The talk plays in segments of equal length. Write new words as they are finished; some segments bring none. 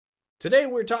Today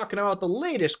we're talking about the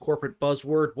latest corporate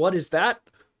buzzword. What is that?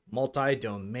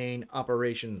 Multi-domain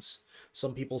operations.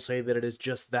 Some people say that it is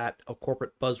just that, a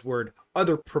corporate buzzword.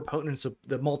 Other proponents of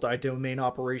the multi-domain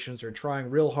operations are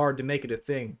trying real hard to make it a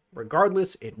thing.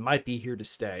 Regardless, it might be here to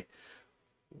stay.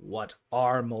 What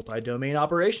are multi-domain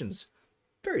operations?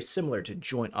 Very similar to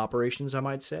joint operations, I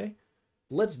might say.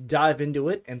 Let's dive into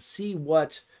it and see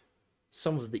what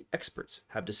some of the experts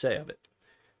have to say of it.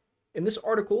 In this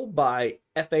article by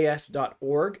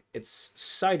FAS.org, it's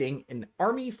citing an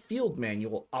Army Field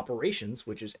Manual Operations,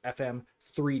 which is FM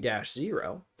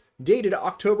 3-0, dated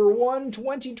October 1,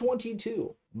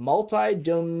 2022.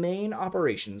 Multi-domain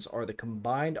operations are the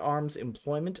combined arms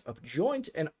employment of joint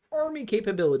and Army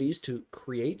capabilities to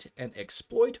create and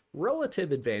exploit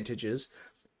relative advantages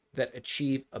that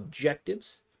achieve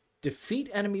objectives, defeat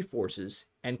enemy forces,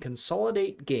 and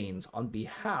consolidate gains on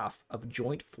behalf of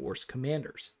joint force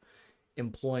commanders.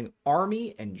 Employing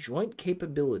Army and joint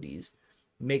capabilities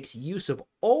makes use of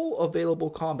all available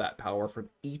combat power from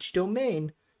each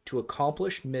domain to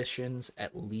accomplish missions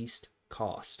at least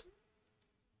cost.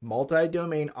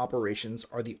 Multi-domain operations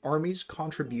are the Army's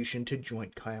contribution to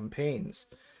joint campaigns,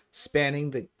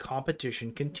 spanning the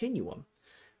competition continuum.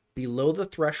 Below the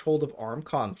threshold of armed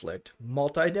conflict,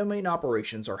 multi-domain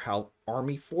operations are how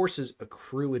Army forces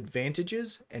accrue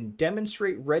advantages and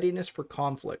demonstrate readiness for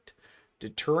conflict,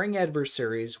 deterring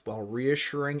adversaries while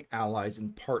reassuring allies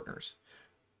and partners.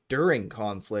 During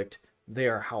conflict, they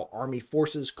are how Army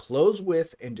forces close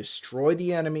with and destroy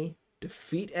the enemy,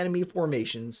 defeat enemy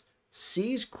formations,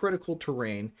 seize critical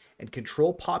terrain, and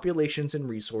control populations and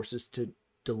resources to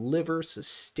deliver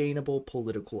sustainable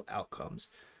political outcomes.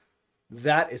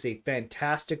 That is a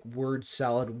fantastic word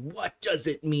salad. What does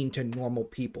it mean to normal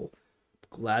people?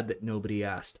 Glad that nobody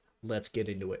asked. Let's get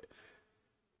into it.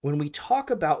 When we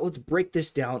talk about, let's break this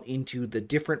down into the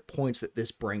different points that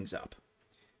this brings up.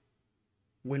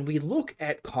 When we look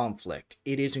at conflict,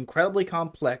 it is incredibly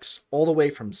complex, all the way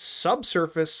from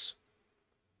subsurface,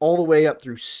 all the way up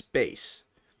through space.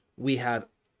 We have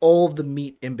all of the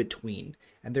meat in between,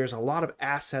 and there's a lot of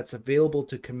assets available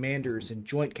to commanders and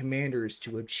joint commanders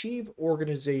to achieve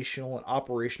organizational and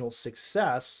operational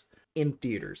success in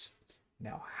theaters.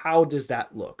 Now, how does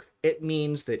that look? It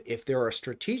means that if there are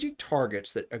strategic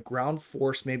targets that a ground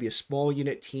force, maybe a small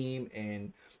unit team,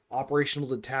 and operational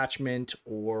detachment,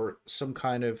 or some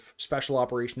kind of special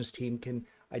operations team can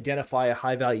identify a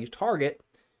high-value target,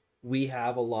 we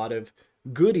have a lot of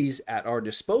goodies at our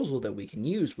disposal that we can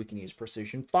use. We can use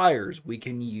precision fires. We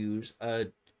can use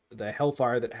the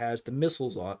Hellfire that has the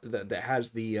missiles on, that has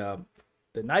the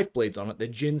knife blades on it, the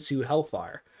Jinsu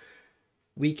Hellfire.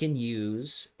 We can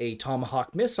use a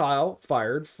Tomahawk missile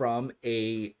fired from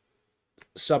a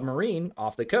submarine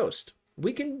off the coast.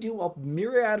 We can do a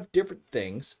myriad of different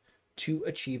things to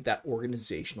achieve that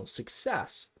organizational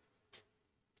success.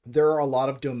 There are a lot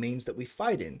of domains that we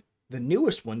fight in, the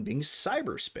newest one being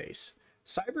cyberspace.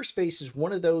 Cyberspace is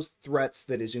one of those threats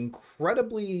that is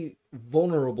incredibly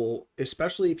vulnerable,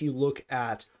 especially if you look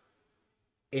at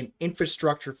an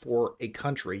infrastructure for a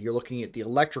country. You're looking at the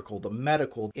electrical, the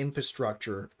medical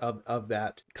infrastructure of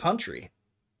that country.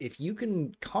 If you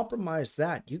can compromise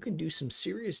that, you can do some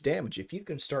serious damage. If you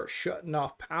can start shutting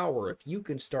off power, if you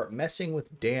can start messing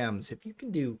with dams, if you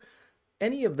can do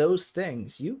any of those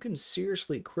things, you can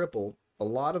seriously cripple a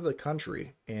lot of the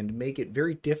country and make it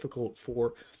very difficult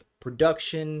for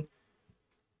production,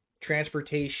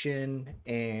 transportation,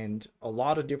 and a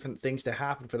lot of different things to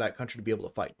happen for that country to be able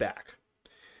to fight back.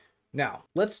 Now,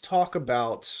 let's talk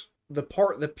about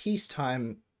the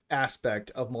peacetime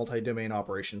aspect of multi-domain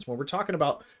operations. When we're talking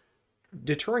about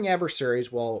deterring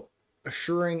adversaries while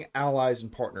assuring allies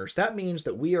and partners, that means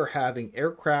that we are having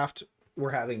aircraft,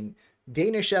 we're having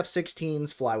Danish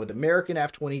F-16s fly with American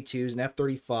F-22s and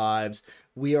F-35s.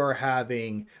 We are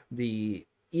having the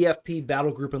EFP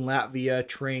battle group in Latvia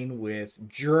train with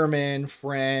German,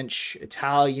 French,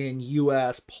 Italian,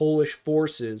 US, Polish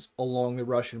forces along the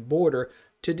Russian border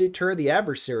to deter the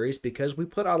adversaries, because we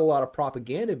put out a lot of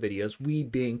propaganda videos, we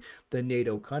being the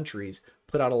NATO countries,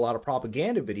 put out a lot of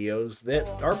propaganda videos that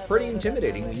are pretty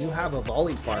intimidating when you have a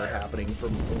volley fire happening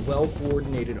from a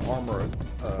well-coordinated armor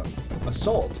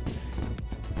assault.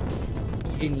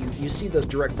 And you see those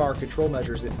direct fire control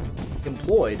measures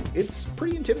employed. It's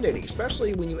pretty intimidating,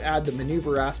 especially when you add the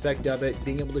maneuver aspect of it,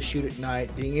 being able to shoot at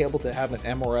night, being able to have an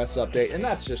MRS update, and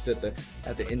that's just at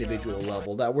the individual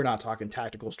level. That we're not talking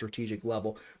tactical, strategic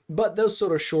level. But those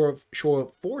sort of shore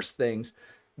of force things,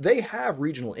 they have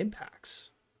regional impacts.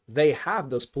 They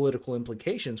have those political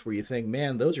implications where you think,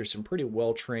 man, those are some pretty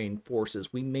well-trained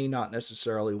forces. We may not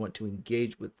necessarily want to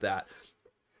engage with that.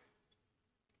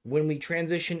 When we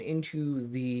transition into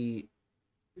the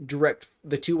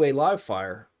two-way live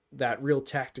fire, that real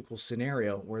tactical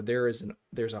scenario where there's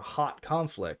a hot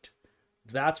conflict,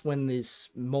 that's when this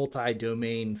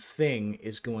multi-domain thing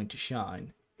is going to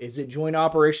shine. Is it joint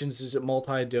operations? Is it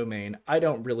multi-domain? I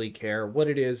don't really care. What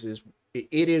it is it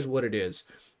is what it is.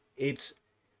 It's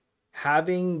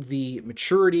having the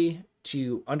maturity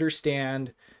to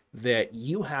understand that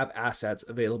you have assets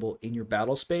available in your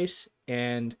battle space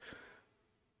and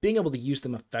being able to use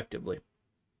them effectively.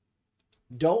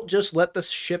 Don't just let the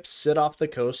ships sit off the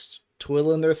coast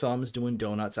twiddling their thumbs doing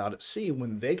donuts out at sea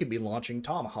when they could be launching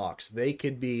tomahawks. They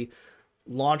could be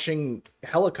launching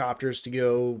helicopters to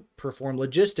go perform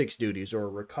logistics duties or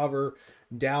recover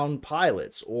down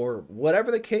pilots or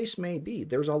whatever the case may be.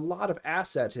 There's a lot of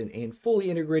assets, and fully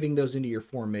integrating those into your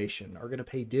formation are going to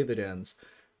pay dividends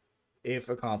if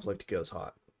a conflict goes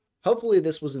hot. Hopefully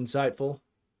this was insightful.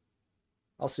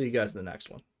 I'll see you guys in the next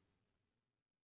one.